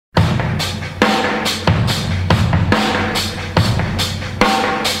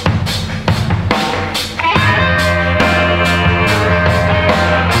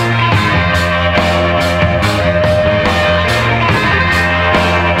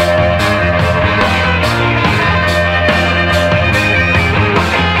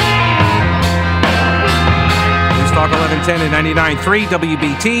910 and 99.3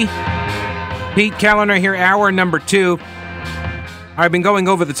 WBT. Pete Callender here, hour number 2. I've been going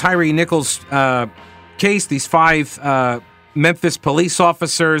over the Tyree Nichols case. These 5 Memphis police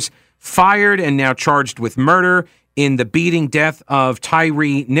officers fired and now charged with murder in the beating death of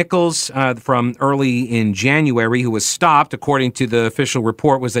Tyree Nichols from early in January, who was stopped, according to the official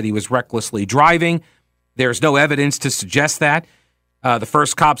report, was that he was recklessly driving. There's no evidence to suggest that. The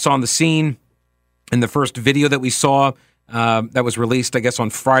first cops on the scene in the first video that we saw that was released, I guess, on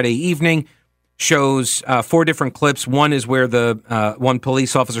Friday evening, shows 4 different clips. One is where the one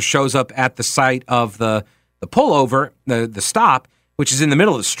police officer shows up at the site of the pullover, the stop, which is in the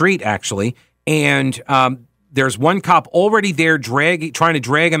middle of the street, actually. And there's one cop already there trying to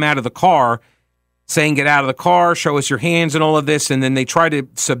drag him out of the car, saying, "Get out of the car, show us your hands," and all of this. And then they try to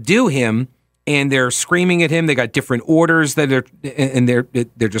subdue him, and they're screaming at him. They got different orders they're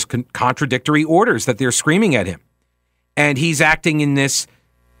just contradictory orders that they're screaming at him. And he's acting in this,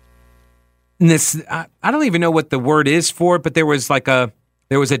 I don't even know what the word is for it, but there was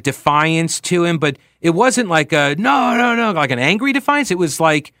a defiance to him, but it wasn't like a no, like an angry defiance. It was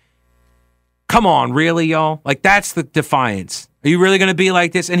like, come on, really, y'all? Like, that's the defiance. Are you really going to be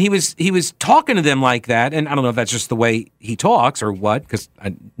like this? And he was talking to them like that, and I don't know if that's just the way he talks or what, because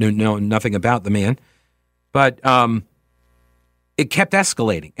I know nothing about the man. But it kept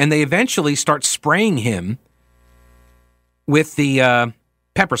escalating, and they eventually start spraying him with the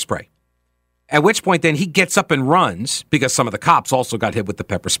pepper spray. At which point, then, he gets up and runs, because some of the cops also got hit with the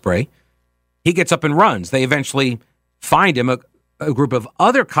pepper spray. He gets up and runs. They eventually find him. A group of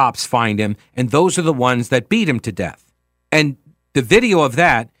other cops find him, and those are the ones that beat him to death. And the video of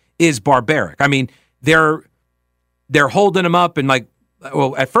that is barbaric. I mean, they're holding him up, and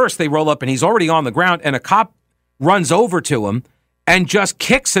at first they roll up, and he's already on the ground, and a cop runs over to him and just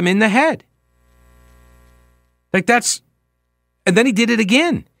kicks him in the head. And then he did it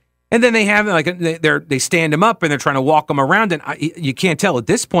again. And then they have they stand him up and they're trying to walk him around, and you can't tell at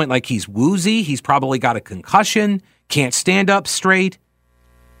this point, like, he's woozy. He's probably got a concussion, can't stand up straight.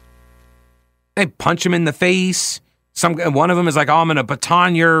 They punch him in the face. One of them is like, "Oh, I'm going to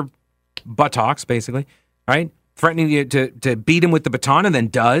baton your buttocks," basically, right? Threatening you to beat him with the baton, and then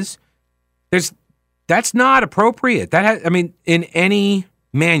does. That's not appropriate. In any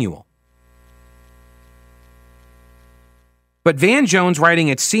manual. But Van Jones,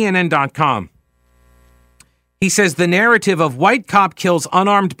 writing at CNN.com, he says the narrative of white cop kills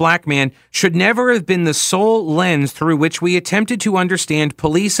unarmed black man should never have been the sole lens through which we attempted to understand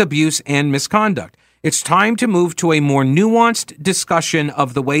police abuse and misconduct. It's time to move to a more nuanced discussion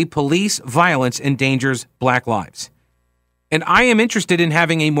of the way police violence endangers black lives. And I am interested in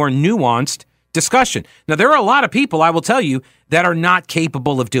having a more nuanced discussion. Now, there are a lot of people, I will tell you, that are not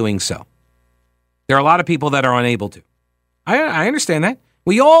capable of doing so. There are a lot of people that are unable to. I understand that.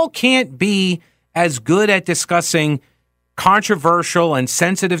 We all can't be as good at discussing controversial and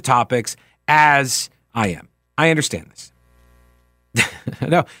sensitive topics as I am. I understand this.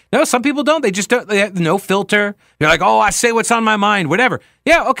 No, some people don't. They just don't. They have no filter. They're like, "Oh, I say what's on my mind, whatever."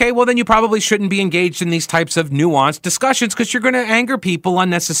 Yeah, okay, well, then you probably shouldn't be engaged in these types of nuanced discussions, because you're going to anger people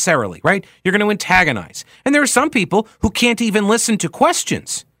unnecessarily, right? You're going to antagonize. And there are some people who can't even listen to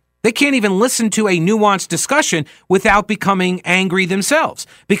questions. They can't even listen to a nuanced discussion without becoming angry themselves,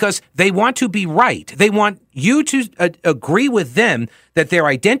 because they want to be right. They want you to agree with them that their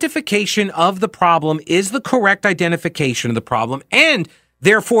identification of the problem is the correct identification of the problem, and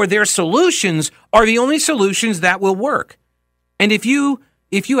therefore their solutions are the only solutions that will work. And if you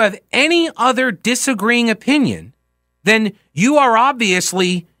have any other disagreeing opinion, then you are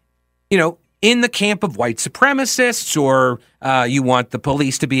obviously, in the camp of white supremacists, or you want the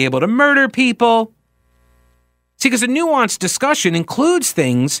police to be able to murder people. See, because a nuanced discussion includes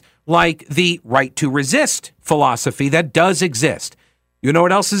things like the right to resist philosophy that does exist. You know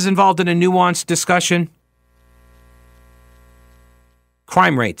what else is involved in a nuanced discussion?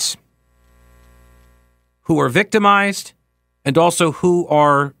 Crime rates. Who are victimized, and also who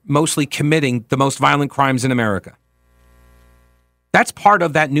are mostly committing the most violent crimes in America. That's part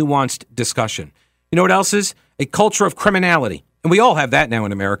of that nuanced discussion. You know what else is? A culture of criminality. And we all have that now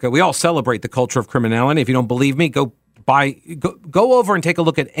in America. We all celebrate the culture of criminality. If you don't believe me, go over and take a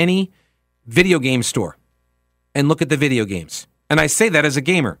look at any video game store and look at the video games. And I say that as a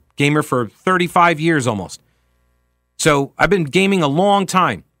gamer for 35 years almost. So I've been gaming a long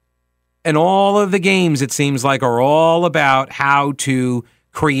time. And all of the games, it seems like, are all about how to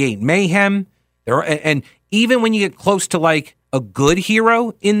create mayhem. And even when you get close to like a good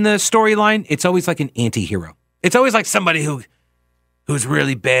hero in the storyline, it's always like an anti-hero. It's always like somebody who who's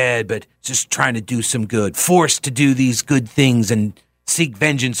really bad, but just trying to do some good, forced to do these good things and seek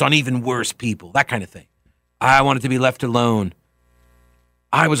vengeance on even worse people, that kind of thing. I wanted to be left alone.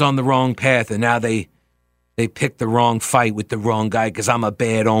 I was on the wrong path, and now they picked the wrong fight with the wrong guy because I'm a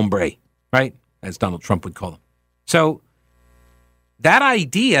bad hombre, right? As Donald Trump would call him. So that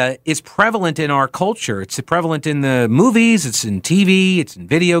idea is prevalent in our culture. It's prevalent in the movies, it's in TV, it's in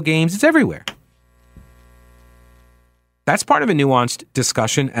video games, it's everywhere. That's part of a nuanced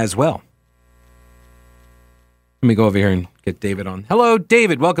discussion as well. Let me go over here and get David on. Hello,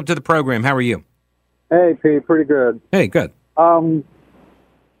 David. Welcome to the program. How are you? Hey, Pete. Pretty good. Hey, good.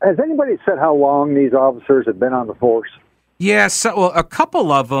 Has anybody said how long these officers have been on the force? Yeah, well, a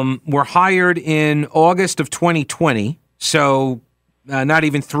couple of them were hired in August of 2020, so not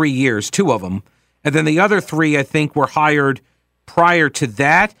even 3 years, two of them. And then the other three, I think, were hired prior to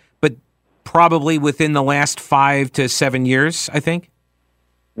that, but probably within the last 5 to 7 years, I think.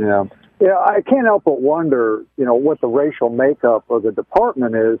 Yeah. Yeah, I can't help but wonder, what the racial makeup of the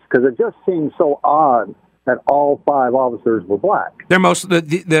department is, because it just seems so odd that all 5 officers were black. They're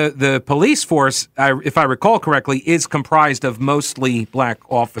the police force, if I recall correctly, is comprised of mostly black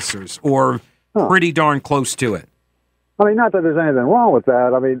officers, or pretty darn close to it. I mean, not that there's anything wrong with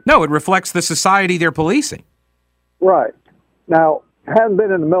that. I mean, no, it reflects the society they're policing. Right. Now, I haven't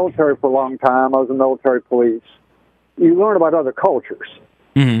been in the military for a long time. I was in military police. You learn about other cultures.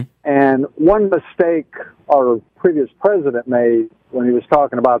 Mm-hmm. And one mistake our previous president made when he was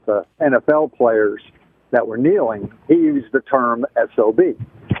talking about the NFL players that were kneeling, he used the term SOB.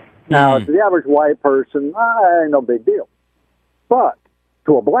 Now, to the average white person, ain't no big deal. But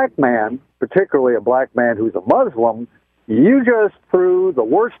to a black man, particularly a black man who's a Muslim, you just threw the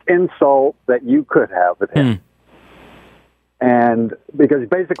worst insult that you could have at him. And because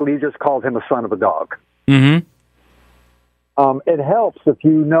basically you just called him a son of a dog. Mm-hmm. It helps if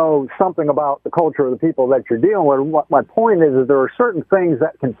you know something about the culture of the people that you're dealing with. My point is there are certain things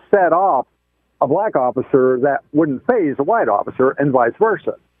that can set off a black officer that wouldn't faze a white officer, and vice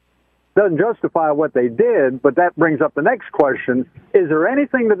versa. Doesn't justify what they did, but that brings up the next question. Is there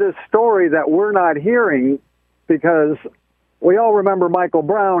anything to this story that we're not hearing? Because we all remember Michael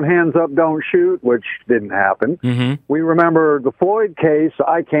Brown, hands up, don't shoot, which didn't happen. Mm-hmm. We remember the Floyd case,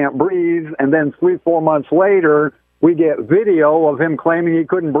 I can't breathe, and then 3-4 months later, we get video of him claiming he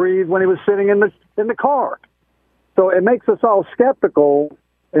couldn't breathe when he was sitting in the car. So it makes us all skeptical.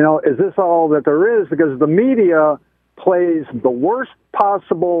 Is this all that there is? Because the media plays the worst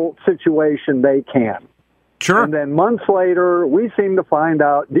possible situation they can. Sure. And then months later, we seem to find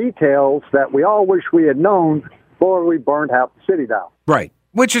out details that we all wish we had known before we burned half the city down. Right.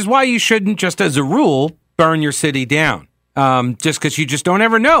 Which is why you shouldn't, just as a rule, burn your city down. Just because you just don't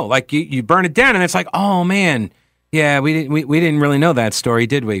ever know. Like, you burn it down, and it's like, oh, man, yeah, we didn't really know that story,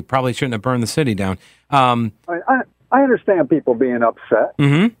 did we? Probably shouldn't have burned the city down. I understand people being upset,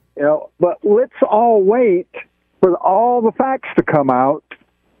 mm-hmm. But let's all wait for all the facts to come out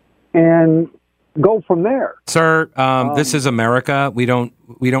and go from there. Sir, this is America. We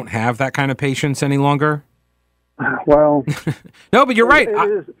don't have that kind of patience any longer. Well, no, but you're right.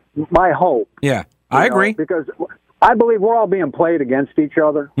 It is my hope. Yeah, I agree. Because I believe we're all being played against each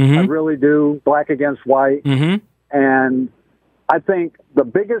other. Mm-hmm. I really do. Black against white. Mm-hmm. And I think the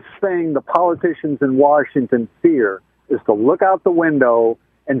biggest thing the politicians in Washington fear is to look out the window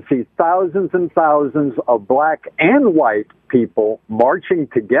and see thousands and thousands of black and white people marching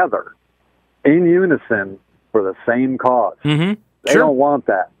together in unison for the same cause. Mm-hmm. They don't want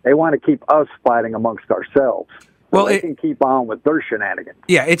that. They want to keep us fighting amongst ourselves. So they can keep on with their shenanigans.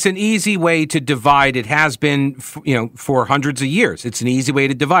 Yeah, it's an easy way to divide. It has been, for hundreds of years. It's an easy way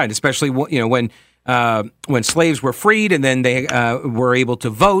to divide, especially when slaves were freed and then they were able to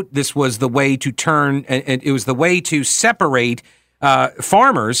vote. This was the way to turn, and it was the way to separate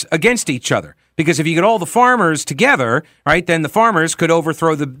farmers against each other. Because if you get all the farmers together, right, then the farmers could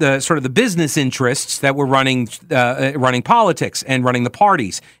overthrow the sort of the business interests that were running politics and running the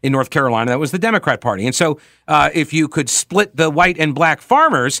parties in North Carolina. That was the Democrat Party. And so if you could split the white and black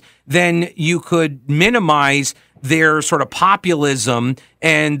farmers, then you could minimize their sort of populism,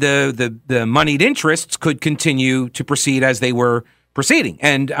 and the moneyed interests could continue to proceed as they were proceeding.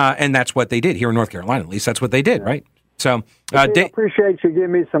 And that's what they did here in North Carolina. At least that's what they did, right? So, I appreciate you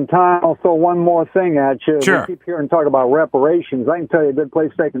giving me some time. I'll throw one more thing at you. Sure. We keep hearing talk about reparations. I can tell you a good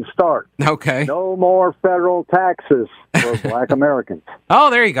place they can start. Okay. No more federal taxes for black Americans. Oh,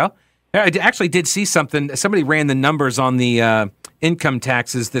 there you go. I actually did see something. Somebody ran the numbers on the income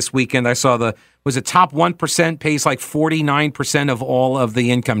taxes this weekend. I saw top 1% pays like 49% of all of the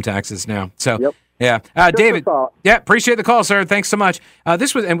income taxes now. So, yep. Yeah. David. Yeah, appreciate the call, sir. Thanks so much.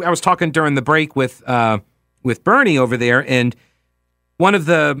 And I was talking during the break with Bernie over there, and one of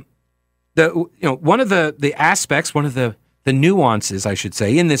the aspects, one of the nuances, I should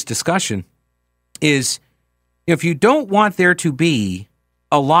say, in this discussion is, if you don't want there to be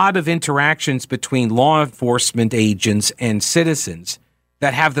a lot of interactions between law enforcement agents and citizens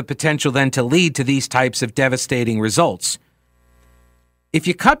that have the potential then to lead to these types of devastating results, if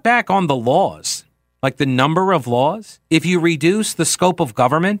you cut back on the laws, like the number of laws, if you reduce the scope of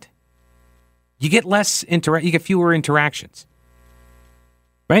government, you get you get fewer interactions,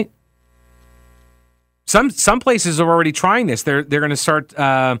 right? Some places are already trying this. They're going to start.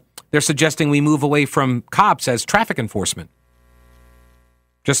 They're suggesting we move away from cops as traffic enforcement.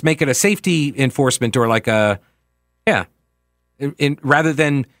 Just make it a safety enforcement, or like rather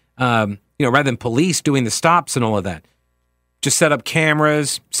than police doing the stops and all of that. Just set up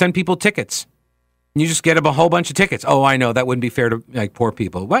cameras, send people tickets. You just get a whole bunch of tickets. Oh, I know that wouldn't be fair to poor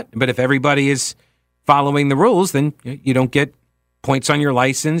people. What? But if everybody is following the rules, then you don't get points on your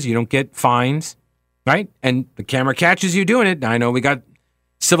license. You don't get fines, right? And the camera catches you doing it. Now, I know we got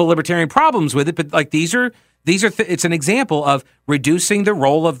civil libertarian problems with it, but like these are it's an example of reducing the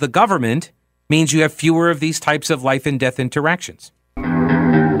role of the government means you have fewer of these types of life and death interactions.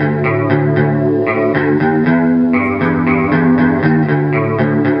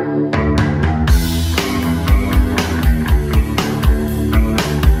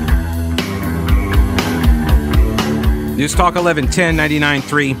 News Talk 1110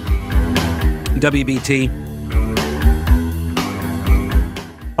 99.3 WBT.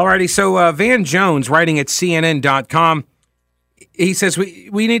 Alrighty, so Van Jones, writing at CNN.com, he says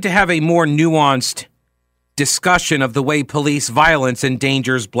we need to have a more nuanced discussion of the way police violence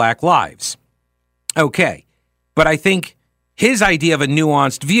endangers black lives. Okay, but I think his idea of a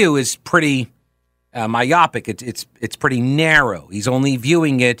nuanced view is pretty myopic. It's pretty narrow. He's only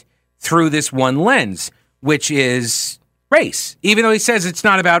viewing it through this one lens, which is race. Even though he says it's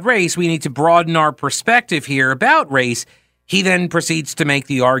not about race, we need to broaden our perspective here about race. He then proceeds to make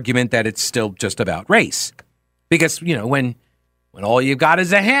the argument that it's still just about race. Because, when all you've got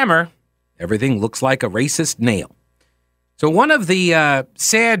is a hammer, everything looks like a racist nail. So one of the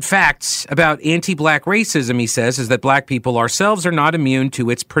sad facts about anti-black racism, he says, is that black people ourselves are not immune to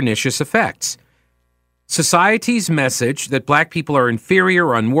its pernicious effects. Society's message that black people are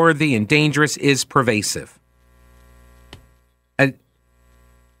inferior, unworthy, and dangerous is pervasive.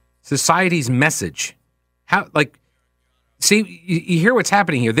 Society's message. See, you hear what's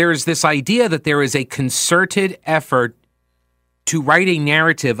happening here. There is this idea that there is a concerted effort to write a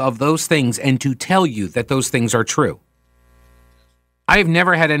narrative of those things and to tell you that those things are true. I have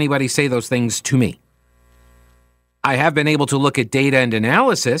never had anybody say those things to me. I have been able to look at data and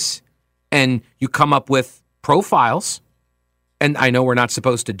analysis, and you come up with profiles. And I know we're not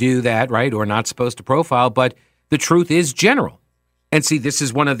supposed to do that, right? Or not supposed to profile, but the truth is general. And see, this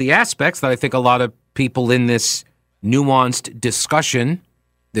is one of the aspects that I think a lot of people in this nuanced discussion,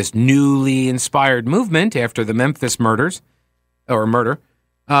 this newly inspired movement after the Memphis murder, this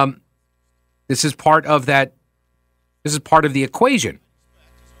is part of that. This is part of the equation.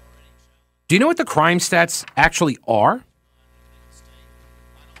 Do you know what the crime stats actually are?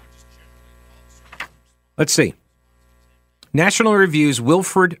 Let's see. National Review's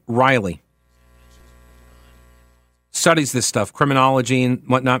Wilfred Riley studies this stuff, criminology and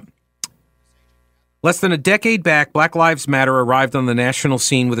whatnot. Less than a decade back, Black Lives Matter arrived on the national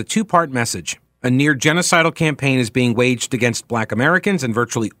scene with a two-part message. A near-genocidal campaign is being waged against black Americans, and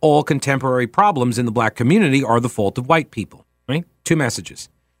virtually all contemporary problems in the black community are the fault of white people. Right? Two messages.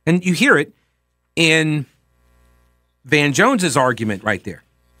 And you hear it in Van Jones's argument right there,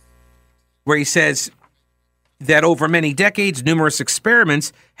 where he says that over many decades, numerous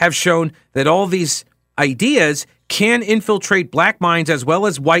experiments have shown that all these ideas can infiltrate black minds as well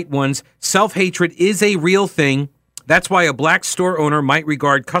as white ones. Self-hatred is a real thing. That's why a black store owner might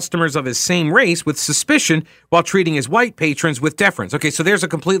regard customers of his same race with suspicion while treating his white patrons with deference. Okay, so there's a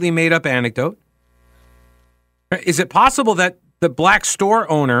completely made-up anecdote. Is it possible that the black store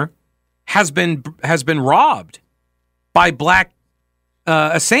owner has been robbed by black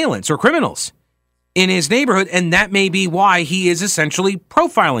assailants or criminals in his neighborhood, and that may be why he is essentially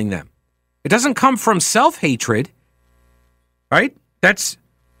profiling them? It doesn't come from self-hatred, right? It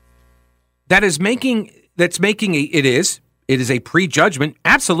is a prejudgment.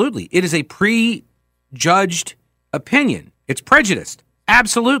 Absolutely. It is a prejudged opinion. It's prejudiced.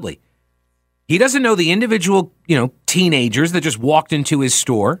 Absolutely. He doesn't know the individual, teenagers that just walked into his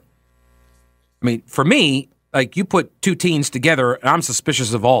store. I mean, for me, like, you put two teens together, and I'm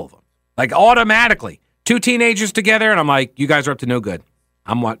suspicious of all of them. Like automatically. Two teenagers together, and I'm like, you guys are up to no good.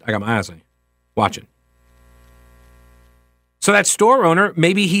 I got my eyes on you. Watching. So that store owner,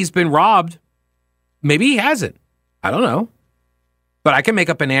 maybe he's been robbed. Maybe he hasn't. I don't know. But I can make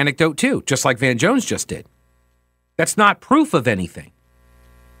up an anecdote too, just like Van Jones just did. That's not proof of anything.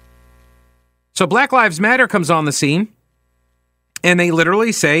 So Black Lives Matter comes on the scene, and they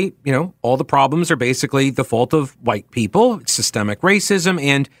literally say, all the problems are basically the fault of white people, systemic racism,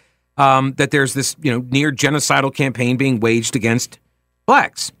 and that there's this, near genocidal campaign being waged against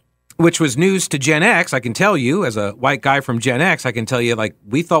blacks, which was news to Gen X. I can tell you, as a white guy from Gen X, I can tell you,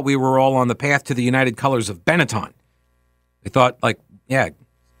 we thought we were all on the path to the United Colors of Benetton. We thought, there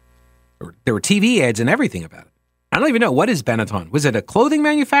were TV ads and everything about it. I don't even know. What is Benetton? Was it a clothing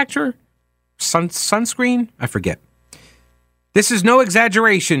manufacturer? Sunscreen? I forget. This is no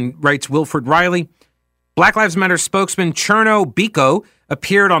exaggeration, writes Wilfred Riley. Black Lives Matter spokesman Cherno Biko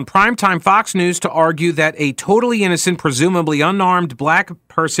appeared on primetime Fox News to argue that a totally innocent, presumably unarmed black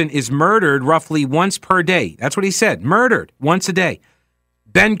person is murdered roughly once per day. That's what he said. Murdered once a day.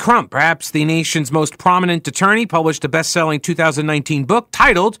 Ben Crump, perhaps the nation's most prominent attorney, published a best-selling 2019 book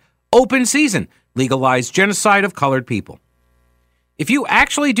titled Open Season, Legalized Genocide of Colored People. If you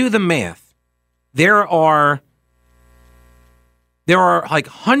actually do the math, there are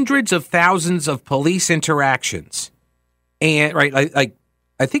hundreds of thousands of police interactions, and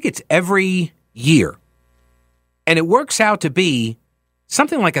I think it's every year, and it works out to be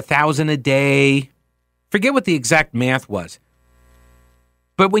something like 1,000 a day. Forget what the exact math was,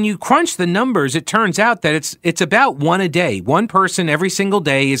 but when you crunch the numbers, it turns out that it's about one a day. One person every single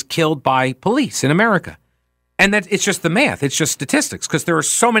day is killed by police in America, and that it's just the math. It's just statistics because there are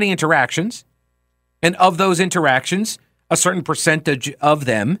so many interactions, and of those interactions, a certain percentage of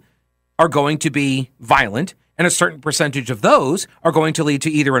them are going to be violent, and a certain percentage of those are going to lead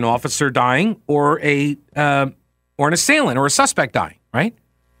to either an officer dying or an assailant or a suspect dying, right?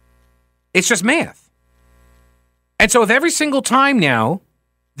 It's just math. And so if every single time now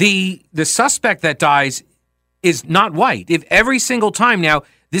the suspect that dies is not white, if every single time now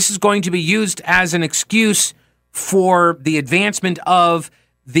this is going to be used as an excuse for the advancement of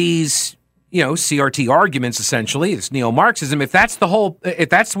these CRT arguments, essentially, this neo-Marxism, if that's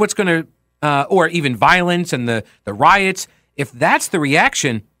what's going to, or even violence and the riots, if that's the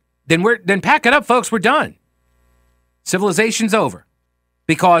reaction, then pack it up, folks, we're done. Civilization's over.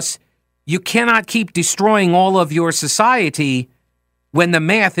 Because you cannot keep destroying all of your society when the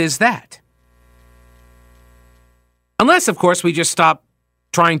math is that. Unless, of course, we just stop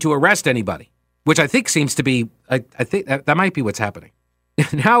trying to arrest anybody, which I think seems to be, I think that might be what's happening.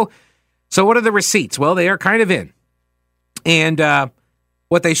 Now, so what are the receipts? Well, they are kind of in. And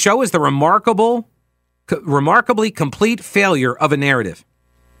what they show is the remarkably complete failure of a narrative.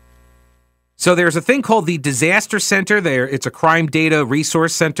 So there's a thing called the Disaster Center. It's a crime data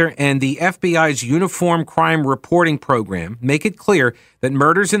resource center, and the FBI's Uniform Crime Reporting Program make it clear that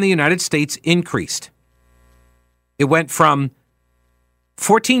murders in the United States increased. It went from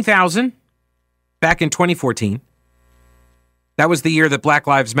 14,000 back in 2014. That was the year that Black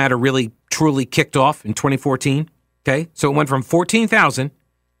Lives Matter really, truly kicked off in 2014. Okay, so it went from 14,000.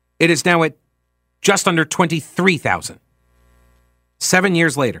 It is now at just under 23,000. 7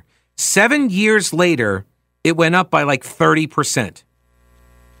 years later. 7 years later, it went up by 30%.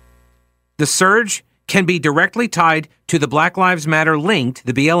 The surge can be directly tied to the Black Lives Matter linked,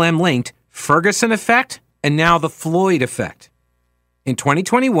 the BLM linked, Ferguson effect and now the Floyd effect. In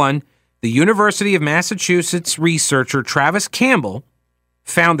 2021, the University of Massachusetts researcher Travis Campbell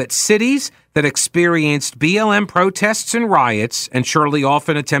found that cities that experienced BLM protests and riots and surely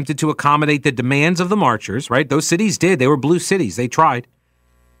often attempted to accommodate the demands of the marchers, right? Those cities did. They were blue cities. They tried.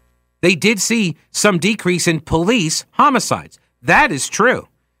 They did see some decrease in police homicides. That is true.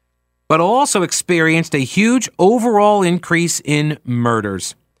 But also experienced a huge overall increase in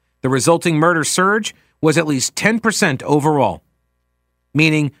murders. The resulting murder surge was at least 10% overall,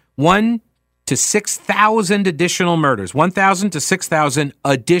 meaning 1,000 to 6,000 additional murders, 1,000 to 6,000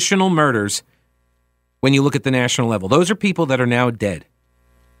 additional murders when you look at the national level. Those are people that are now dead.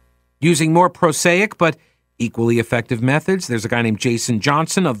 Using more prosaic but equally effective methods, there's a guy named Jason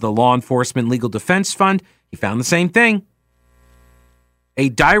Johnson of the Law Enforcement Legal Defense Fund. He found the same thing. A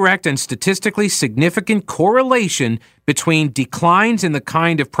direct and statistically significant correlation between declines in the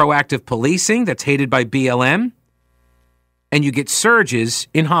kind of proactive policing that's hated by BLM and you get surges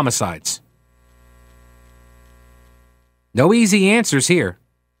in homicides. No easy answers here.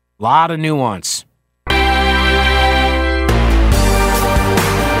 A lot of nuance.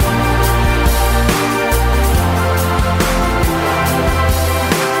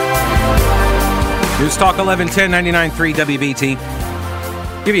 News Talk 1110 99.3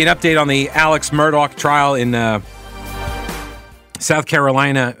 WBT. Give you an update on the Alex Murdaugh trial in South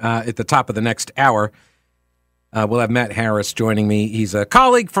Carolina at the top of the next hour. We'll have Matt Harris joining me. He's a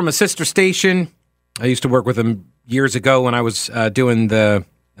colleague from a sister station. I used to work with him years ago when I was doing the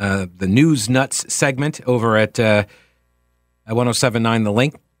News Nuts segment over at 1079 The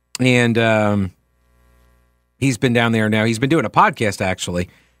Link. And he's been down there now. He's been doing a podcast, actually,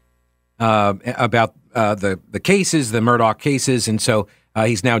 about the cases, the Murdaugh cases. And so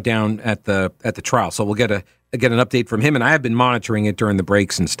he's now down at the trial. So we'll get an update from him. And I have been monitoring it during the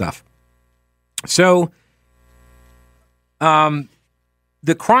breaks and stuff. So the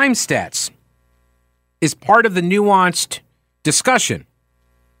crime stats is part of the nuanced discussion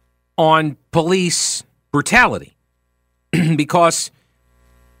on police brutality. Because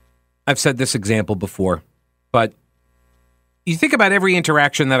I've said this example before, but you think about every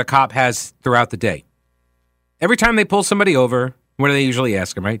interaction that a cop has throughout the day. Every time they pull somebody over, what do they usually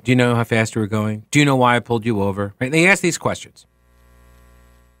ask them, right? Do you know how fast you were going? Do you know why I pulled you over? Right? They ask these questions.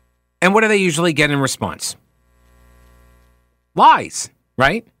 And what do they usually get in response? Lies,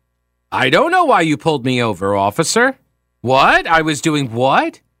 right? I don't know why you pulled me over, officer. What? I was doing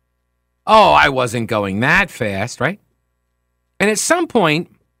what? Oh, I wasn't going that fast, right? And at some point,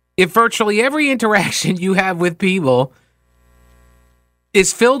 if virtually every interaction you have with people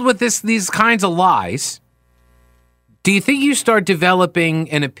is filled with these kinds of lies, do you think you start developing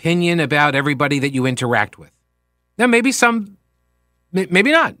an opinion about everybody that you interact with? Now, maybe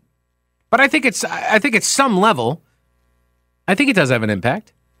not. But I think at some level, I think it does have an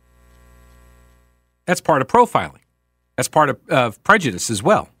impact. That's part of profiling. That's part of prejudice as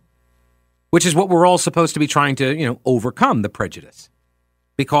well, which is what we're all supposed to be trying to, overcome the prejudice.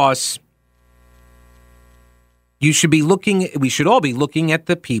 Because we should all be looking at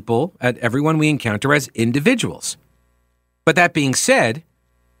the people, at everyone we encounter as individuals. But that being said,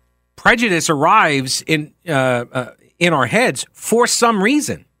 prejudice arrives in our heads for some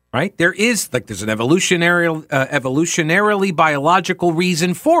reason, right? There's an evolutionarily biological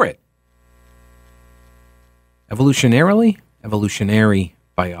reason for it. Evolutionary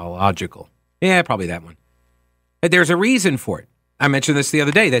biological. Yeah, probably that one. There's a reason for it. I mentioned this the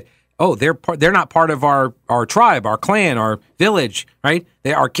other day that, they're not part of our tribe, our clan, our village, right?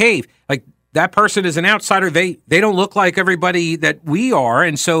 Our cave. Like, that person is an outsider. They don't look like everybody that we are,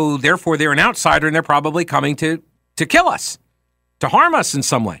 and so therefore they're an outsider, and they're probably coming to kill us, to harm us in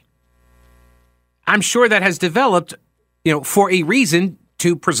some way. I'm sure that has developed, for a reason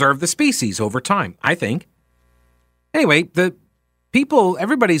to preserve the species over time, I think. Anyway,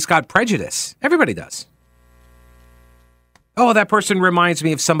 everybody's got prejudice. Everybody does. Oh, that person reminds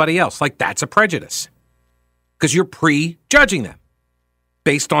me of somebody else. Like, that's a prejudice. Because you're prejudging them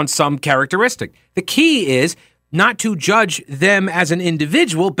based on some characteristic. The key is not to judge them as an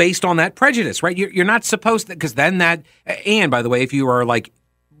individual based on that prejudice, right? You're not supposed to, because then and by the way, if you are like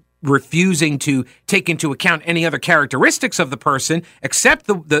refusing to take into account any other characteristics of the person except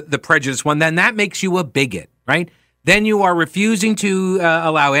the prejudice one, then that makes you a bigot, right? Then you are refusing to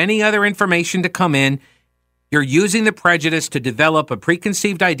allow any other information to come in. You're using the prejudice to develop a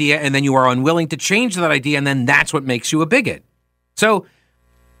preconceived idea, and then you are unwilling to change that idea, and then that's what makes you a bigot. So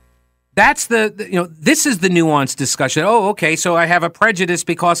that's this is the nuanced discussion. Oh, okay, so I have a prejudice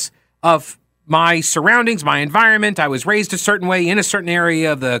because of my surroundings, my environment. I was raised a certain way in a certain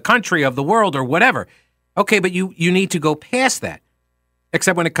area of the country, of the world, or whatever. Okay, but you need to go past that,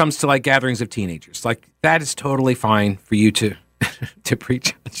 except when it comes to like gatherings of teenagers. Like, that is totally fine for you to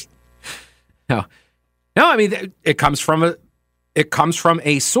prejudge. No, I mean, it comes from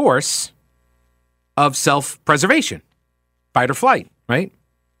a source of self-preservation, fight or flight, right?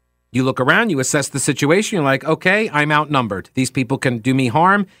 You look around, you assess the situation, you're like, okay, I'm outnumbered. These people can do me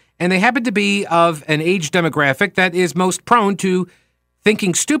harm, and they happen to be of an age demographic that is most prone to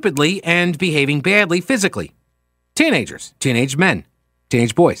thinking stupidly and behaving badly physically. Teenagers, teenage men,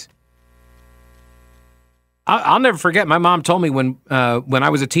 teenage boys. I'll never forget. My mom told me when I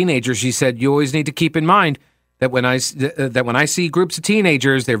was a teenager, she said, "You always need to keep in mind that when I see groups of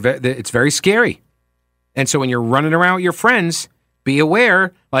teenagers, it's very scary. And so when you're running around with your friends, be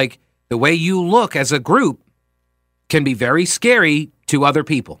aware, like, the way you look as a group can be very scary to other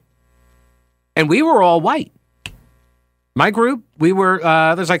people." And we were all white. My group, we were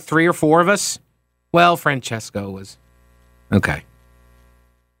there's like 3 or 4 of us. Well, Francesco was okay.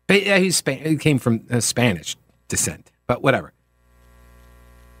 He came from Spanish descent, but whatever.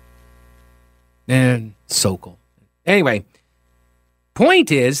 And Sokol. Anyway,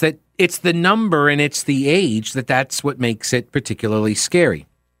 point is that it's the number and it's the age that's what makes it particularly scary.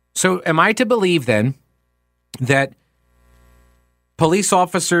 So am I to believe then that police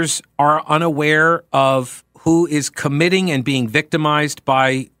officers are unaware of who is committing and being victimized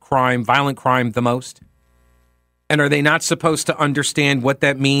by crime, violent crime, the most? And are they not supposed to understand what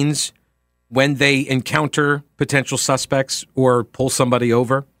that means when they encounter potential suspects or pull somebody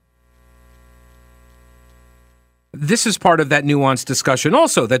over? This is part of that nuanced discussion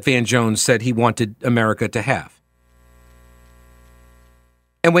also that Van Jones said he wanted America to have.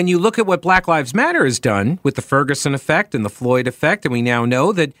 And when you look at what Black Lives Matter has done with the Ferguson effect and the Floyd effect, and we now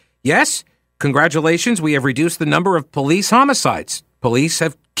know that, yes, congratulations, we have reduced the number of police homicides. Police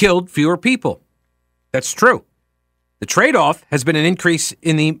have killed fewer people. That's true. The trade-off has been an increase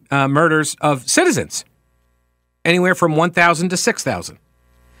in the murders of citizens, anywhere from 1,000 to 6,000.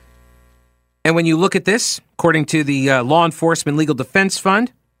 And when you look at this, according to the Law Enforcement Legal Defense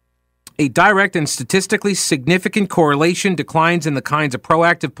Fund, a direct and statistically significant correlation declines in the kinds of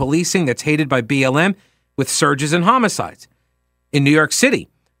proactive policing that's hated by BLM with surges in homicides. In New York City,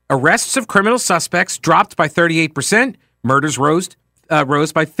 arrests of criminal suspects dropped by 38%, murders rose by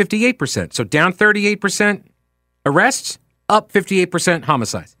 58%. So down 38% arrests, up 58%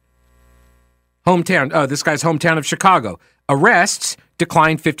 homicides. This guy's hometown of Chicago. Arrests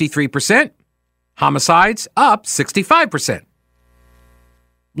declined 53%, homicides up 65%.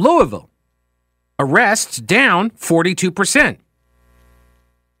 Louisville, arrests down 42%.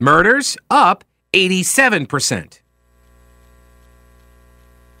 Murders up 87%.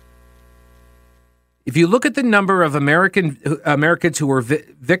 If you look at the number of Americans who were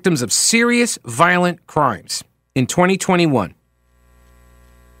victims of serious violent crimes in 2021,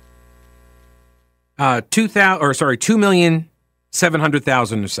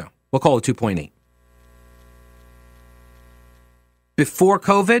 2,700,000 or so. We'll call it 2.8. Before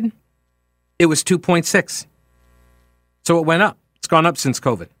COVID, it was 2.6. So it went up. It's gone up since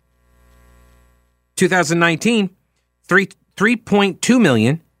COVID. 2019, 3.2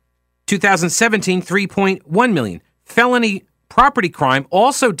 million. 2017, 3.1 million. Felony property crime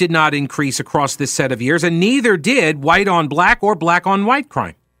also did not increase across this set of years, and neither did white on black or black on white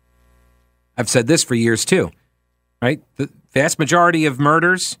crime. I've said this for years too, right? The vast majority of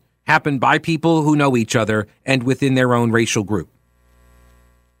murders happen by people who know each other and within their own racial group.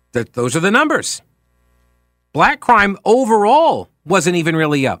 Those are the numbers. Black crime overall wasn't even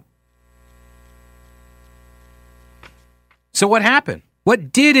really up. So what happened?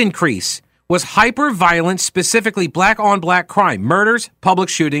 What did increase was hyper-violent, specifically black-on-black crime, murders, public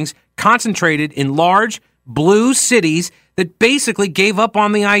shootings, concentrated in large, blue cities that basically gave up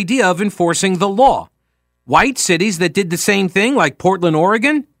on the idea of enforcing the law. White cities that did the same thing, like Portland,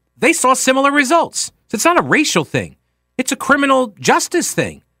 Oregon, they saw similar results. So it's not a racial thing. It's a criminal justice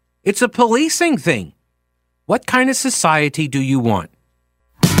thing. It's a policing thing. What kind of society do you want?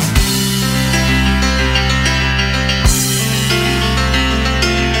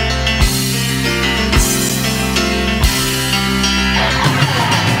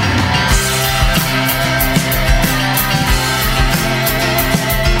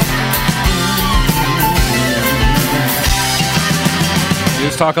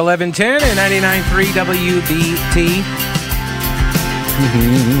 News Talk 1110 and 99.3 WBT.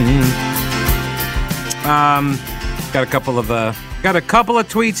 Got a couple of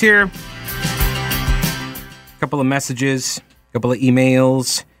tweets here, a couple of messages, a couple of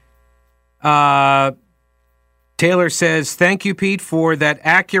emails. Taylor says, "Thank you, Pete, for that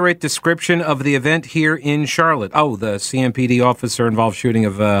accurate description of the event here in Charlotte." Oh, the CMPD officer involved shooting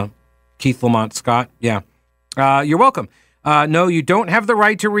of Keith Lamont Scott. Yeah, you're welcome. No, you don't have the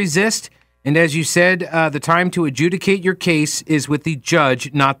right to resist. And as you said, the time to adjudicate your case is with the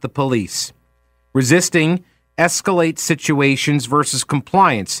judge, not the police. Resisting escalates situations versus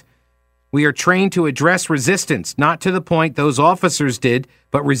compliance. We are trained to address resistance, not to the point those officers did,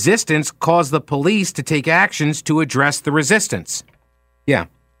 but resistance caused the police to take actions to address the resistance. Yeah.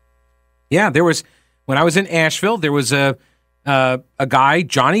 Yeah, when I was in Asheville, there was a guy,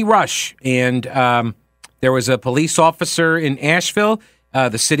 Johnny Rush, and there was a police officer in Asheville.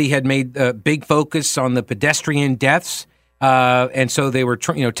 The city had made a big focus on the pedestrian deaths, and so they were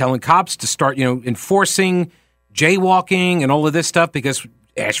telling cops to start enforcing jaywalking and all of this stuff because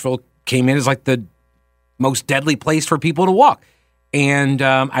Asheville came in as like the most deadly place for people to walk. And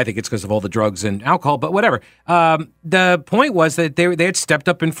I think it's because of all the drugs and alcohol, but whatever. The point was that they had stepped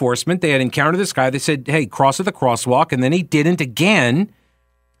up enforcement. They had encountered this guy. They said, "Hey, cross at the crosswalk," and then he didn't again.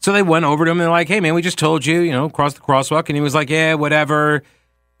 So they went over to him and they're like, "Hey, man, we just told you, cross the crosswalk." And he was like, "Yeah, whatever."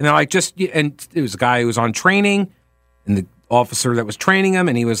 And they're like, and it was a guy who was on training and the officer that was training him.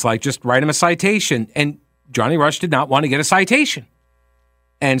 And he was like, "Just write him a citation." And Johnny Rush did not want to get a citation.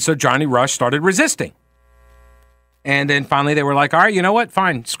 And so Johnny Rush started resisting. And then finally they were like, all right, you know what?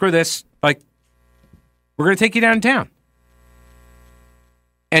 Fine, screw this. Like, we're going to take you downtown.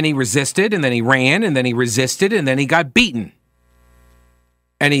 And he resisted, and then he ran, and then he resisted, and then he got beaten.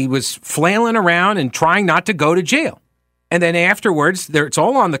 And he was flailing around and trying not to go to jail. And then afterwards, it's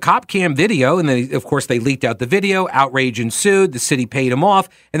all on the cop cam video. And then, of course, they leaked out the video. Outrage ensued. The city paid him off.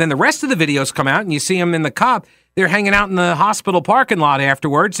 And then the rest of the videos come out, and you see him in the cop. They're hanging out in the hospital parking lot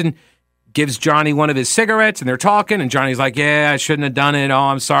afterwards and gives Johnny one of his cigarettes, and they're talking. And Johnny's like, yeah, I shouldn't have done it. Oh,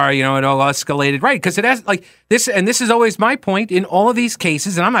 I'm sorry. You know, it all escalated. Right, because it has, like, this, and this is always my point in all of these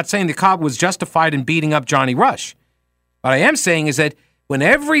cases. And I'm not saying the cop was justified in beating up Johnny Rush. What I am saying is that when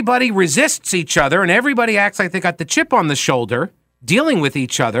everybody resists each other and everybody acts like they got the chip on the shoulder, dealing with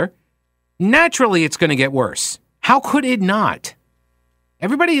each other, naturally it's going to get worse. How could it not?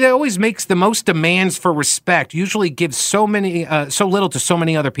 Everybody that always makes the most demands for respect usually gives so little to so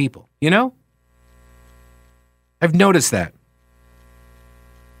many other people, you know? I've noticed that.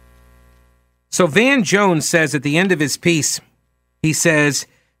 So Van Jones says at the end of his piece, he says,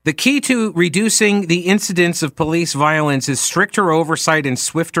 the key to reducing the incidence of police violence is stricter oversight and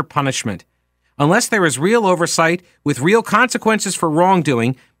swifter punishment. Unless there is real oversight with real consequences for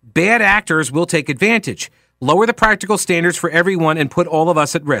wrongdoing, bad actors will take advantage, lower the practical standards for everyone, and put all of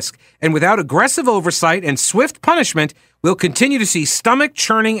us at risk. And without aggressive oversight and swift punishment, we'll continue to see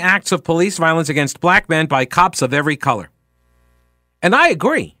stomach-churning acts of police violence against black men by cops of every color. And I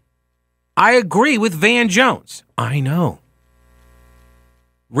agree. I agree with Van Jones. I know.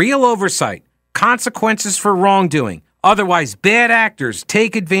 Real oversight, consequences for wrongdoing. Otherwise, bad actors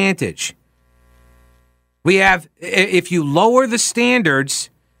take advantage. We have, if you lower the standards,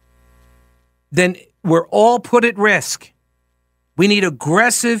 then we're all put at risk. We need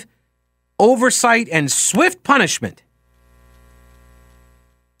aggressive oversight and swift punishment.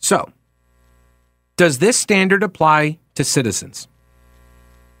 So, does this standard apply to citizens?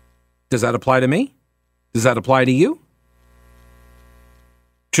 Does that apply to me? Does that apply to you?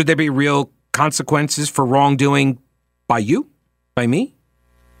 Should there be real consequences for wrongdoing by you? By me?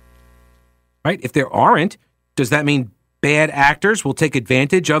 Right? If there aren't, does that mean bad actors will take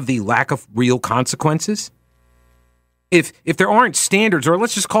advantage of the lack of real consequences? If there aren't standards, or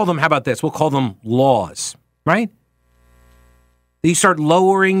let's just call them, how about this? We'll call them laws, right? You start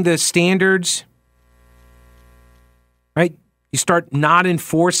lowering the standards, right? You start not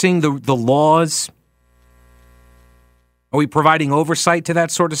enforcing the laws. Are we providing oversight to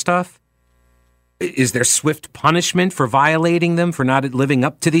that sort of stuff? Is there swift punishment for violating them, for not living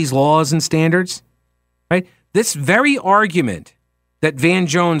up to these laws and standards? Right? This very argument that Van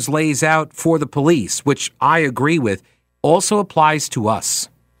Jones lays out for the police, which I agree with, also applies to us.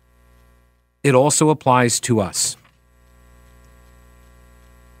 It also applies to us.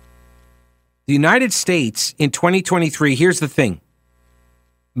 The United States in 2023, here's the thing.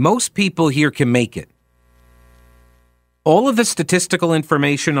 Most people here can make it. All of the statistical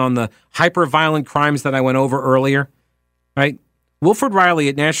information on the hyper-violent crimes that I went over earlier, right? Wilford Riley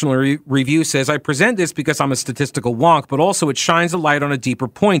at National Review says, I present this because I'm a statistical wonk, but also it shines a light on a deeper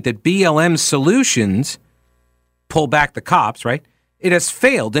point that BLM solutions pull back the cops, right? It has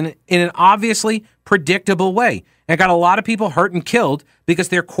failed in an obviously predictable way and got a lot of people hurt and killed because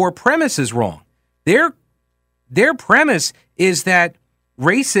their core premise is wrong. Their premise is that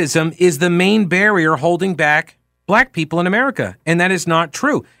racism is the main barrier holding back black people in America, and that is not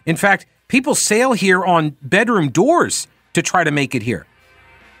true. In fact, people sail here on bedroom doors to try to make it here.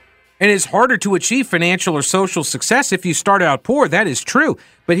 And it's harder to achieve financial or social success if you start out poor. That is true.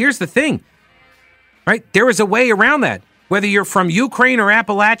 But here's the thing, right? There is a way around that. Whether you're from Ukraine or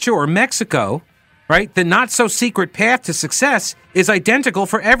Appalachia or Mexico, right? The not-so-secret path to success is identical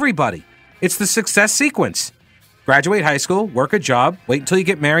for everybody. It's the success sequence. Graduate high school, work a job, wait until you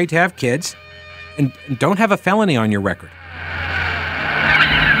get married to have kids, and don't have a felony on your record.